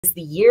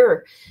the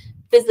year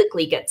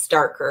physically gets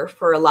darker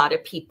for a lot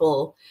of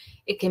people,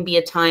 it can be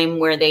a time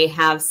where they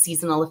have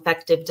seasonal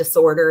affective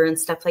disorder and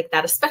stuff like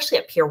that, especially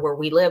up here where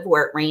we live,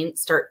 where it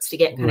starts to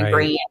get kind of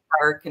gray and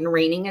dark and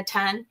raining a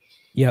ton.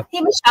 Yep.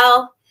 Hey,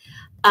 Michelle.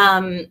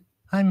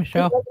 Hi,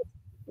 Michelle.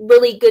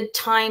 Really good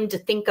time to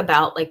think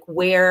about, like,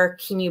 where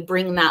can you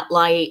bring that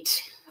light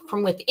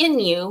from within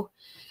you?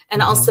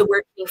 And also,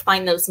 where can you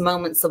find those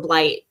moments of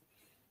light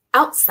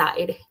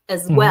outside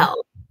as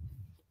well?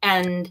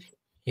 And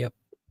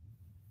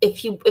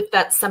if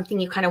that's something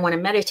you kind of want to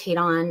meditate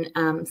on,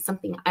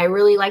 something I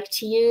really like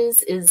to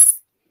use is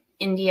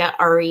India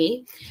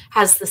Ari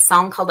has the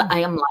song called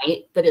I Am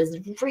Light that is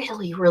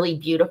really, really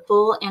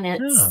beautiful. And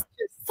it's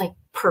just like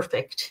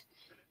perfect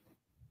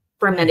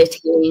for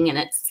meditating. And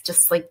it's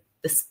just like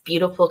this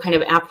beautiful kind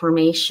of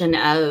affirmation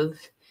of,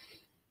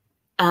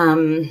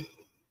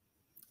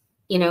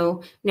 you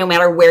know, no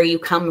matter where you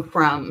come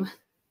from,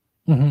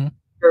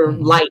 your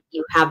light,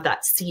 you have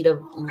that seed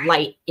of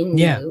light in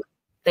you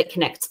that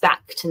connects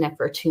back to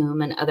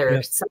Nefertum and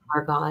other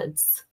similar gods.